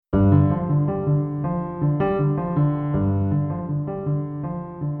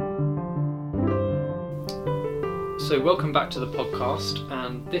So welcome back to the podcast,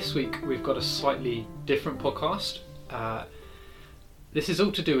 and this week we've got a slightly different podcast. This is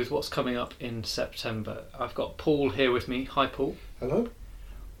all to do with what's coming up in September. I've got Paul here with me. Hi Paul. Hello.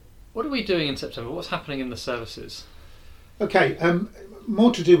 What are we doing in September? What's happening in the services? Okay,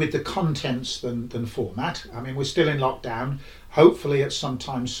 more to do with the contents than format. I mean, we're still in lockdown. Hopefully at some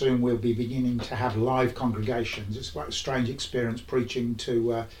time soon we'll be beginning to have live congregations. It's quite a strange experience preaching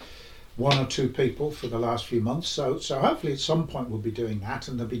to one or two people for the last few months. So hopefully at some point we'll be doing that,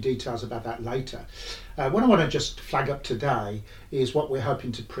 and there'll be details about that later. What I want to just flag up today is what we're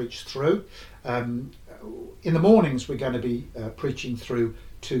hoping to preach through. In the mornings we're going to be preaching through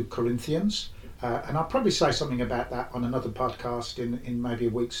 2 Corinthians. And I'll probably say something about that on another podcast in maybe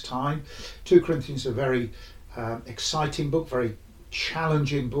a week's time. 2 Corinthians is a very exciting book, very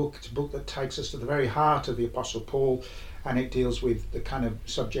challenging book. It's a book that takes us to the very heart of the Apostle Paul, and it deals with the kind of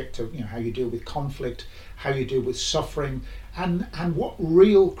subject of how you deal with conflict, how you deal with suffering, and what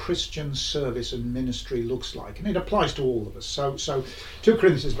real Christian service and ministry looks like. And it applies to all of us. So 2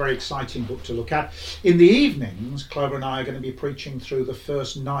 Corinthians is a very exciting book to look at. In the evenings, Clover and I are going to be preaching through the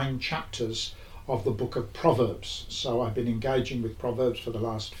first 9 chapters of the Book of Proverbs. So I've been engaging with Proverbs for the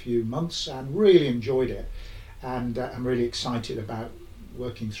last few months and really enjoyed it, and I'm really excited about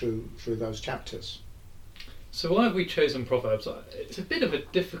working through those chapters. So why have we chosen Proverbs? It's a bit of a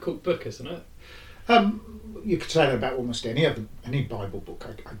difficult book, isn't it? You could say that about almost any Bible book,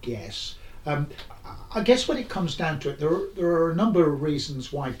 I guess. I guess when it comes down to it, there are a number of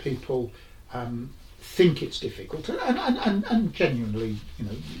reasons why people think it's difficult, and genuinely,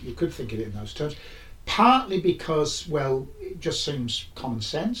 you could think of it in those terms. Partly because, well, it just seems common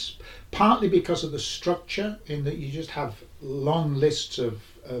sense. Partly because of the structure, in that you just have long lists of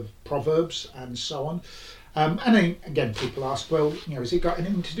proverbs and so on. And then again, people ask, well, has it got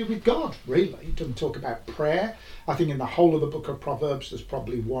anything to do with God? Really, it doesn't talk about prayer. I think in the whole of the Book of Proverbs, there's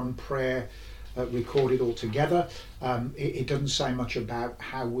probably one prayer recorded altogether. It doesn't say much about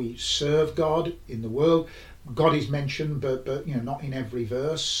how we serve God in the world. God is mentioned, but not in every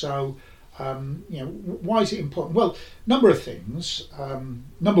verse. So, why is it important? Well, number of things.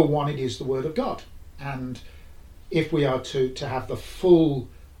 Number one, it is the Word of God, and if we are to have the full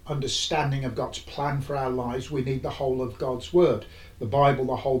understanding of God's plan for our lives, we need the whole of God's Word. The Bible,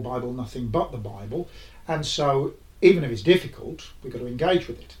 the whole Bible, nothing but the Bible. And so, even if it's difficult, we've got to engage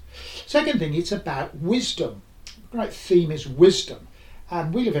with it. Second thing, it's about wisdom. The great theme is wisdom.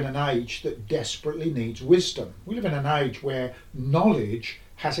 And we live in an age that desperately needs wisdom. We live in an age where knowledge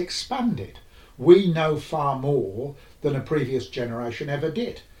has expanded. We know far more than a previous generation ever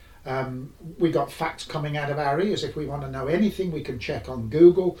did. We got facts coming out of our ears. If we want to know anything, we can check on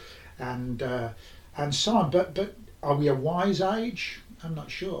Google and so on. But are we a wise age? I'm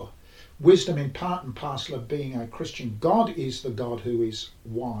not sure. Wisdom in part and parcel of being a Christian. God is the God who is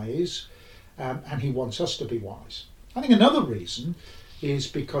wise, and he wants us to be wise. I think another reason is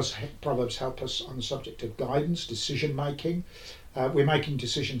because Proverbs help us on the subject of guidance, decision making. We're making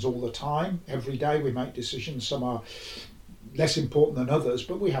decisions all the time. Every day we make decisions. Some are less important than others,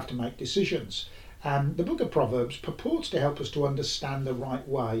 but we have to make decisions. And the Book of Proverbs purports to help us to understand the right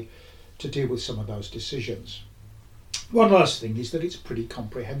way to deal with some of those decisions. One last thing is that it's pretty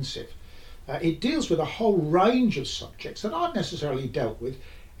comprehensive. It deals with a whole range of subjects that aren't necessarily dealt with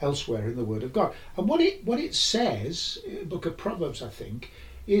elsewhere in the Word of God. And what it says, the Book of Proverbs, I think,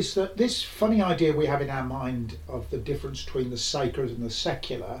 is that this funny idea we have in our mind of the difference between the sacred and the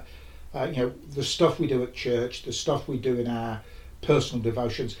secular, the stuff we do at church, the stuff we do in our personal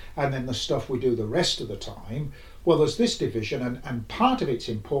devotions, and then the stuff we do the rest of the time. Well, there's this division, and part of it's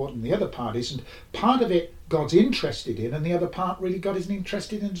important, the other part isn't. Part of it God's interested in, and the other part really God isn't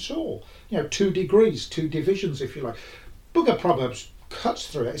interested in at all. 2 degrees, 2 divisions, if you like. Book of Proverbs cuts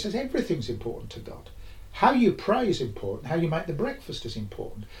through it. It says everything's important to God. How you pray is important. How you make the breakfast is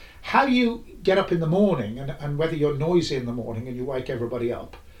important. How you get up in the morning, and whether you're noisy in the morning and you wake everybody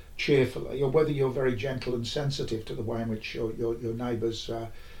up cheerfully, or whether you're very gentle and sensitive to the way in which your neighbours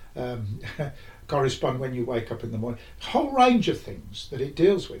correspond when you wake up in the morning. A whole range of things that it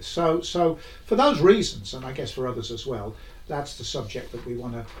deals with. So for those reasons, and I guess for others as well, that's the subject that we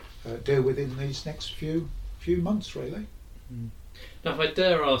want to deal with in these next few months, really. Now, if I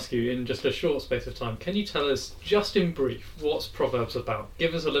dare ask you in just a short space of time, can you tell us, just in brief, what's Proverbs about?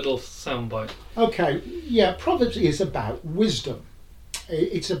 Give us a little soundbite. Okay, yeah, Proverbs is about wisdom.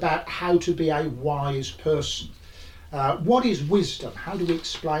 It's about how to be a wise person. What is wisdom? How do we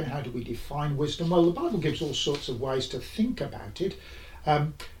explain, how do we define wisdom? Well, the Bible gives all sorts of ways to think about it.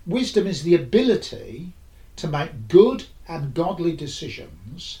 Wisdom is the ability to make good and godly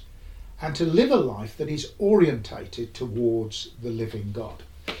decisions and to live a life that is orientated towards the living God.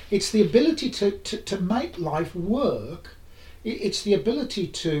 It's the ability to make life work. It's the ability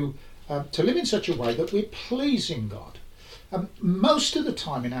to live in such a way that we're pleasing God. Most of the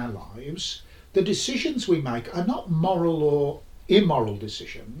time in our lives, the decisions we make are not moral or immoral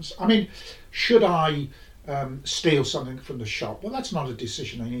decisions. I mean, should I steal something from the shop? Well, that's not a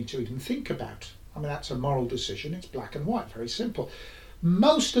decision I need to even think about. I mean, that's a moral decision. It's black and white, very simple.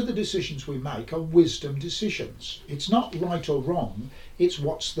 Most of the decisions we make are wisdom decisions. It's not right or wrong, it's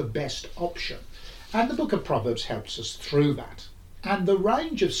what's the best option. And the Book of Proverbs helps us through that. And the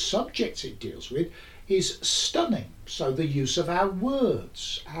range of subjects it deals with is stunning. So the use of our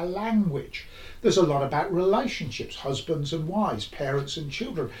words, our language. There's a lot about relationships, husbands and wives, parents and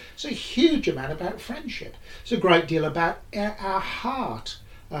children. It's a huge amount about friendship. It's a great deal about our heart,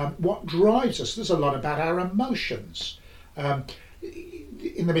 what drives us. There's a lot about our emotions.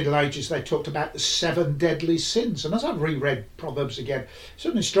 In the Middle Ages, they talked about the 7 deadly sins. And as I've reread Proverbs again, it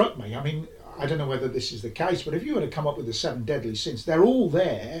certainly struck me. I mean, I don't know whether this is the case, but if you were to come up with the 7 deadly sins, they're all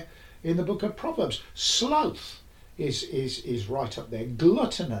there in the Book of Proverbs. Sloth is right up there.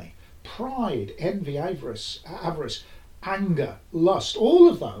 Gluttony, pride, envy, avarice, anger, lust, all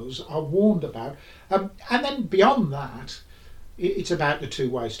of those are warned about. And then beyond that, it's about the 2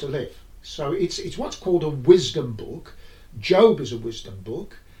 ways to live. So it's what's called a wisdom book. Job is a wisdom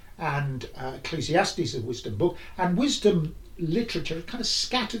book, and Ecclesiastes is a wisdom book, and wisdom literature is kind of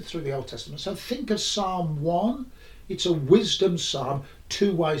scattered through the Old Testament. So think of Psalm 1, it's a wisdom psalm,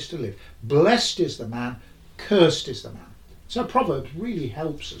 2 ways to live. Blessed is the man, cursed is the man. So Proverbs really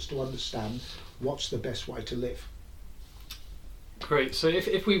helps us to understand what's the best way to live. Great. So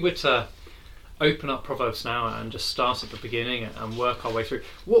if we were to open up Proverbs now and just start at the beginning and work our way through,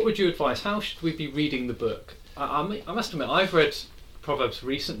 what would you advise? How should we be reading the book? I must admit, I've read Proverbs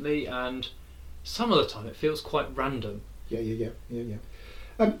recently, and some of the time it feels quite random. Yeah.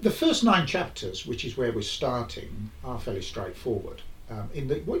 The first 9 chapters, which is where we're starting, are fairly straightforward.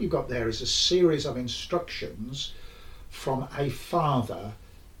 What you've got there is a series of instructions from a father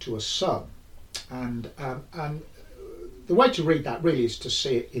to a son, and the way to read that really is to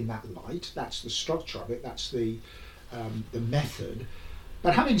see it in that light. That's the structure of it. That's the method.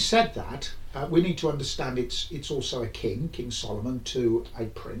 But having said that, we need to understand it's also a king, King Solomon, to a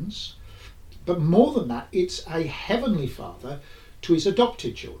prince. But more than that, it's a heavenly father to his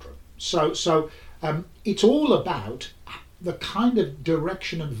adopted children. So it's all about the kind of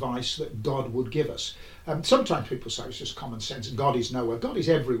direction and advice that God would give us. Sometimes people say it's just common sense. God is nowhere. God is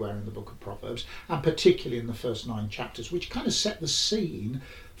everywhere in the Book of Proverbs, and particularly in the first 9 chapters, which kind of set the scene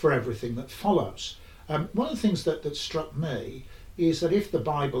for everything that follows. One of the things that struck me is that if the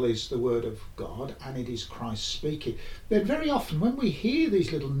Bible is the Word of God and it is Christ speaking, then very often when we hear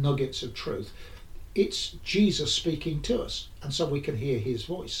these little nuggets of truth, it's Jesus speaking to us, and so we can hear his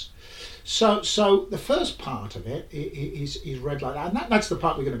voice. So the first part of it is read like that, and that's the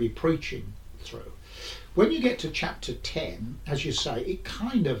part we're going to be preaching through. When you get to chapter 10, as you say, it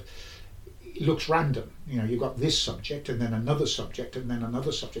kind of looks random. You've got this subject and then another subject and then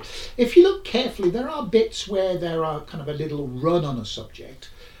another subject. If you look carefully, there are bits where there are kind of a little run on a subject.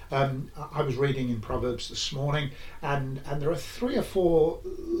 I was reading in Proverbs this morning, and there are 3 or 4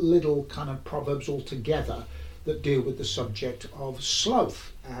 little kind of proverbs all together that deal with the subject of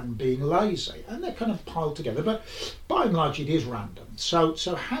sloth and being lazy, and they're kind of piled together, but by and large it is random. So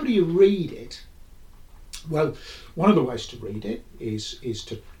how do you read it? Well, one of the ways to read it is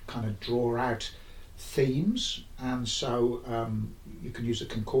to kind of draw out themes, and so you can use a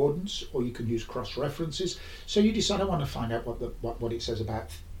concordance or you can use cross references. So you decide, I want to find out what it says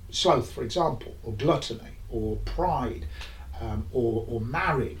about sloth, for example, or gluttony, or pride, or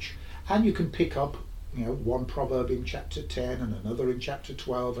marriage, and you can pick up one proverb in chapter 10 and another in chapter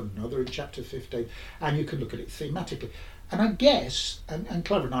 12 and another in chapter 15, and you can look at it thematically. And I guess, and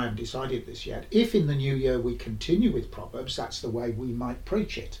Clever and I haven't decided this yet, if in the new year we continue with Proverbs, that's the way we might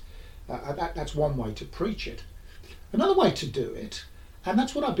preach it. That's one way to preach it. Another way to do it, and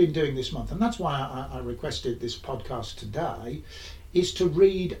that's what I've been doing this month, and that's why I requested this podcast today, is to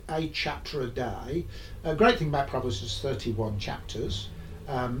read a chapter a day. A great thing about Proverbs is 31 chapters.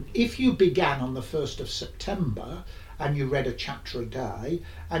 If you began on the 1st of September and you read a chapter a day,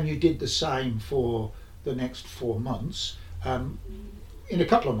 and you did the same for the next 4 months, in a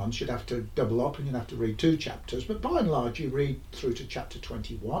couple of months you'd have to double up and you'd have to read 2 chapters, but by and large you read through to chapter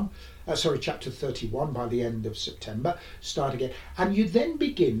 31 by the end of September, start again, and you then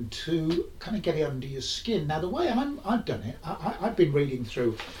begin to kind of get it under your skin. Now the way I've done it, I've been reading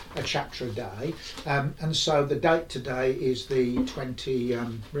through a chapter a day, and so the date today is the 20,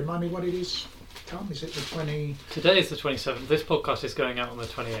 remind me what it is, Tom, is it the 20? Today is the 27th. This podcast is going out on the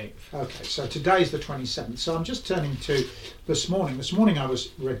 28th. Okay, so today's the 27th. So I'm just turning to this morning. This morning I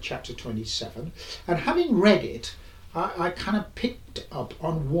read chapter 27, and having read it, I kind of picked up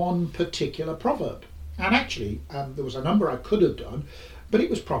on one particular proverb. And actually, there was a number I could have done, but it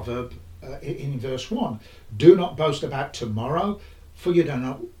was proverb in verse 1. Do not boast about tomorrow, for you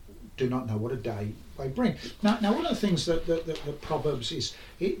do not know what a day may bring. Now one of the things that Proverbs is,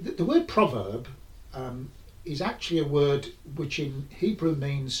 the word proverb is actually a word which in Hebrew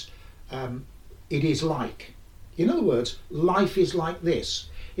means it is like. In other words, life is like this.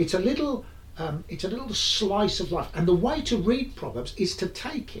 It's a little slice of life, and the way to read Proverbs is to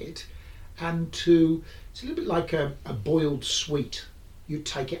take it and it's a little bit like a boiled sweet. You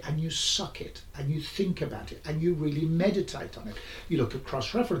take it and you suck it and you think about it and you really meditate on it. You look at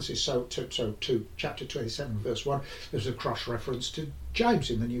cross references. So to chapter 27 verse 1, there's a cross reference to James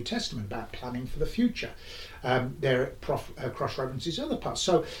in the New Testament about planning for the future. There are cross references other parts.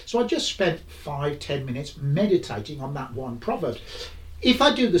 So I just spent 5-10 minutes meditating on that one proverb. If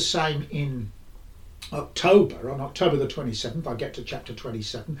I do the same in October, on October the 27th, I get to chapter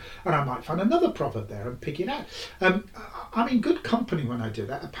 27 and I might find another proverb there and pick it out. I'm in good company when I do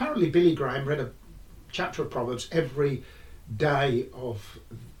that. Apparently Billy Graham read a chapter of Proverbs every day of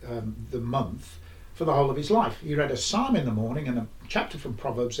the month for the whole of his life. He read a psalm in the morning and a chapter from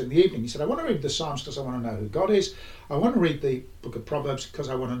Proverbs in the evening. He said, I want to read the Psalms because I want to know who God is. I want to read the Book of Proverbs because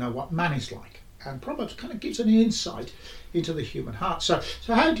I want to know what man is like. And Proverbs kind of gives an insight into the human heart. So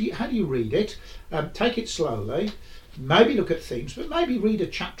how do you read it? Take it slowly, maybe look at themes, but maybe read a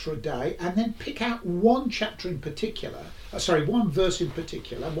chapter a day and then pick out one chapter in particular, one verse in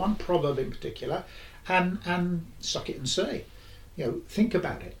particular, one proverb in particular, and suck it and see. Think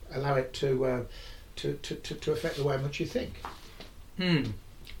about it, allow it to affect the way in which you think.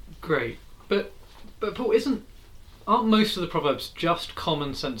 Great, but Paul, aren't most of the proverbs just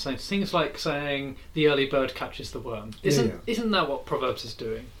common sense things like saying the early bird catches the worm? Isn't that what Proverbs is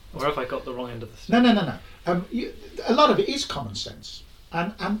doing? Or have I got the wrong end of the stick? No. A lot of it is common sense,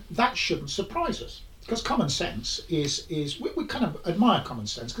 and that shouldn't surprise us, because common sense is we kind of admire common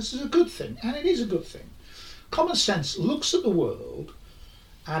sense because it's a good thing, and it is a good thing. Common sense looks at the world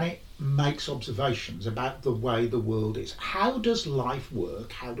and it makes observations about the way the world is. How does life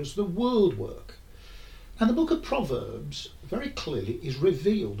work? How does the world work? And the book of Proverbs very clearly is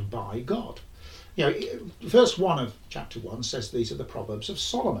revealed by God. Verse 1 of chapter 1 says these are the Proverbs of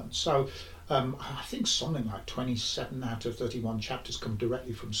Solomon. So I think something like 27 out of 31 chapters come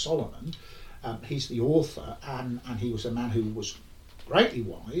directly from Solomon. He's the author, and he was a man who was greatly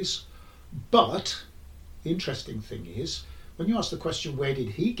wise. But the interesting thing is, when you ask the question, where did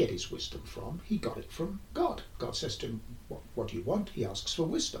he get his wisdom from? He got it from God. God says to him, what do you want? He asks for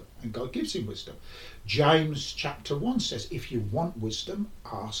wisdom, and God gives him wisdom. James chapter 1 says, if you want wisdom,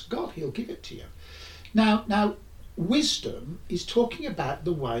 ask God, he'll give it to you. Now, wisdom is talking about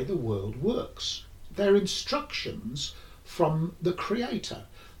the way the world works. They're instructions from the Creator.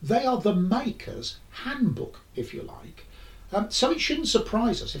 They are the maker's handbook, if you like. So it shouldn't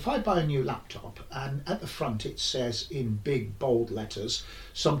surprise us if I buy a new laptop and at the front it says in big bold letters,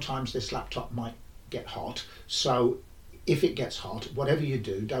 sometimes this laptop might get hot, so if it gets hot, whatever you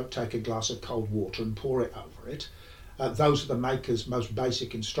do, don't take a glass of cold water and pour it over it. Those are the maker's most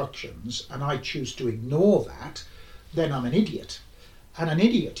basic instructions, and I choose to ignore that, then I'm an idiot. And an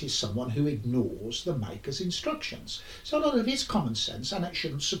idiot is someone who ignores the maker's instructions. So a lot of it is common sense, and it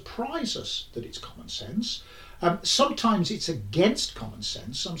shouldn't surprise us that it's common sense. Sometimes it's against common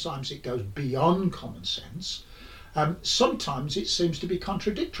sense, sometimes it goes beyond common sense. Sometimes it seems to be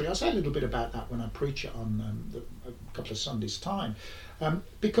contradictory. I'll say a little bit about that when I preach it on a couple of Sundays' time.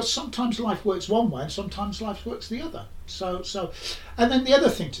 Because sometimes life works one way and sometimes life works the other. And then the other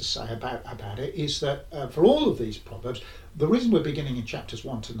thing to say about it is that for all of these proverbs, the reason we're beginning in chapters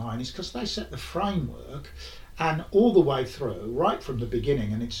 1 to 9 is because they set the framework, and all the way through, right from the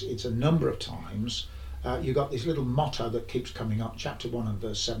beginning, and it's a number of times, you've got this little motto that keeps coming up. Chapter 1 and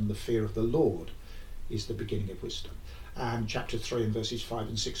verse 7, the fear of the Lord is the beginning of wisdom. And chapter 3 and verses 5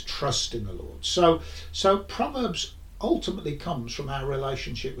 and 6, trust in the Lord. So Proverbs ultimately comes from our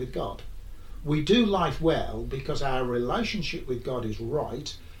relationship with God. We do life well because our relationship with God is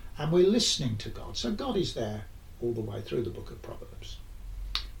right and we're listening to God. So God is there all the way through the book of Proverbs.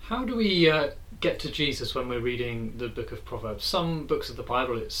 How do we get to Jesus when we're reading the Book of Proverbs? Some books of the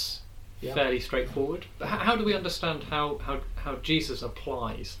Bible, it's fairly straightforward. But how do we understand how Jesus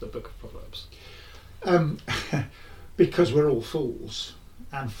applies the Book of Proverbs? Because we're all fools,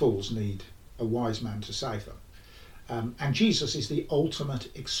 and fools need a wise man to save them. And Jesus is the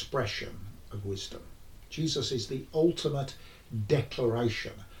ultimate expression of wisdom. Jesus is the ultimate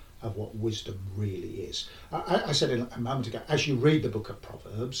declaration of what wisdom really is. I said a moment ago, as you read the Book of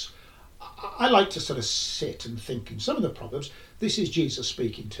Proverbs, I like to sort of sit and think in some of the Proverbs, this is Jesus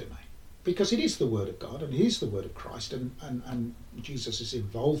speaking to me. Because it is the Word of God and it is the Word of Christ, and Jesus is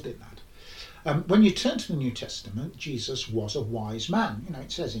involved in that. When you turn to the New Testament, Jesus was a wise man. You know,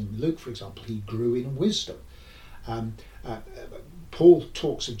 it says in Luke, for example, he grew in wisdom. Paul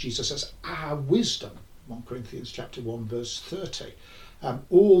talks of Jesus as our wisdom, 1 Corinthians chapter 1 verse 30.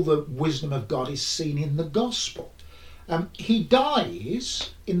 All the wisdom of God is seen in the gospel. He dies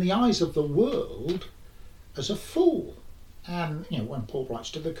in the eyes of the world as a fool. And you know, when Paul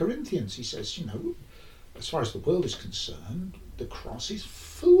writes to the Corinthians, he says, you know, as far as the world is concerned, the cross is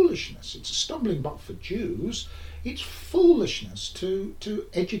foolishness. It's a stumbling block for Jews. It's foolishness to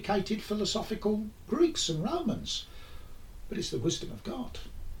educated philosophical Greeks and Romans. But it's the wisdom of God,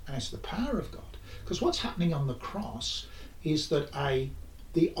 and it's the power of God. Because what's happening on the cross is that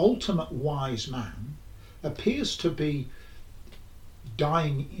the ultimate wise man appears to be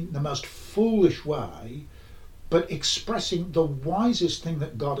dying in the most foolish way, but expressing the wisest thing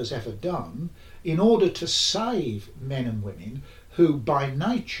that God has ever done in order to save men and women who by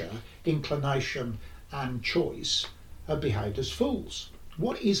nature, inclination and choice have behaved as fools.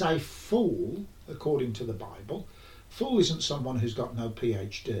 What is a fool according to the Bible? Fool isn't someone who's got no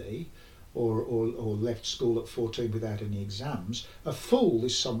PhD or left school at 14 without any exams. A fool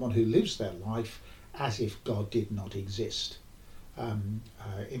is someone who lives their life as if God did not exist. In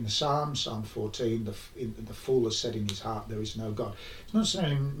the Psalm 14, the fool has said in his heart, there is no God. It doesn't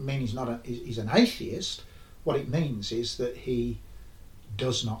necessarily mean he's an atheist. What it means is that he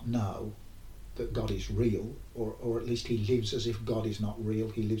does not know that God is real, or at least he lives as if God is not real.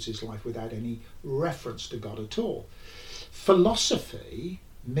 He lives his life without any reference to God at all. Philosophy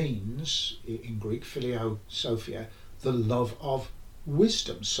means, in Greek, phileo sophia, the love of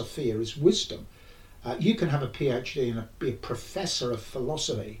wisdom. Sophia is wisdom. You can have a PhD and be a professor of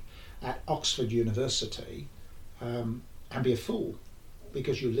philosophy at Oxford University and be a fool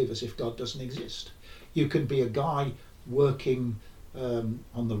because you live as if God doesn't exist. You can be a guy working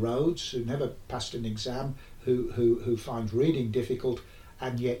on the roads who never passed an exam, who finds reading difficult,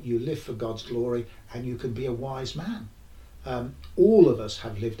 and yet you live for God's glory, and you can be a wise man. All of us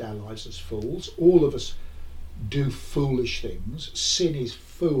have lived our lives as fools. All of us do foolish things. Sin is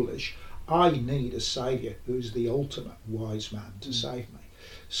foolish. I need a saviour who's the ultimate wise man to save me.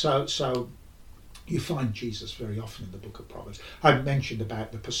 So you find Jesus very often in the Book of Proverbs. I mentioned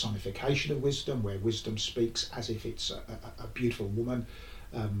about the personification of wisdom, where wisdom speaks as if it's a beautiful woman,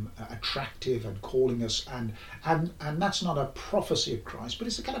 attractive and calling us, and that's not a prophecy of Christ, but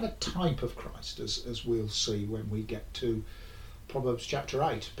it's a kind of a type of Christ, as we'll see when we get to Proverbs chapter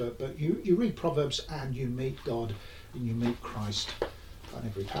 8. But you read Proverbs and you meet God and you meet Christ on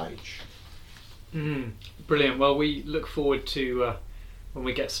every page. Brilliant. Well, we look forward to when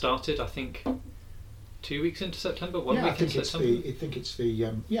we get started. I think 2 weeks into September, 1 week into September. It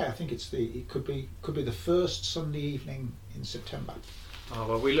could be the first Sunday evening in September. Oh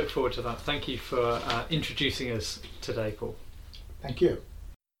well, we look forward to that. Thank you for introducing us today, Paul. Thank you.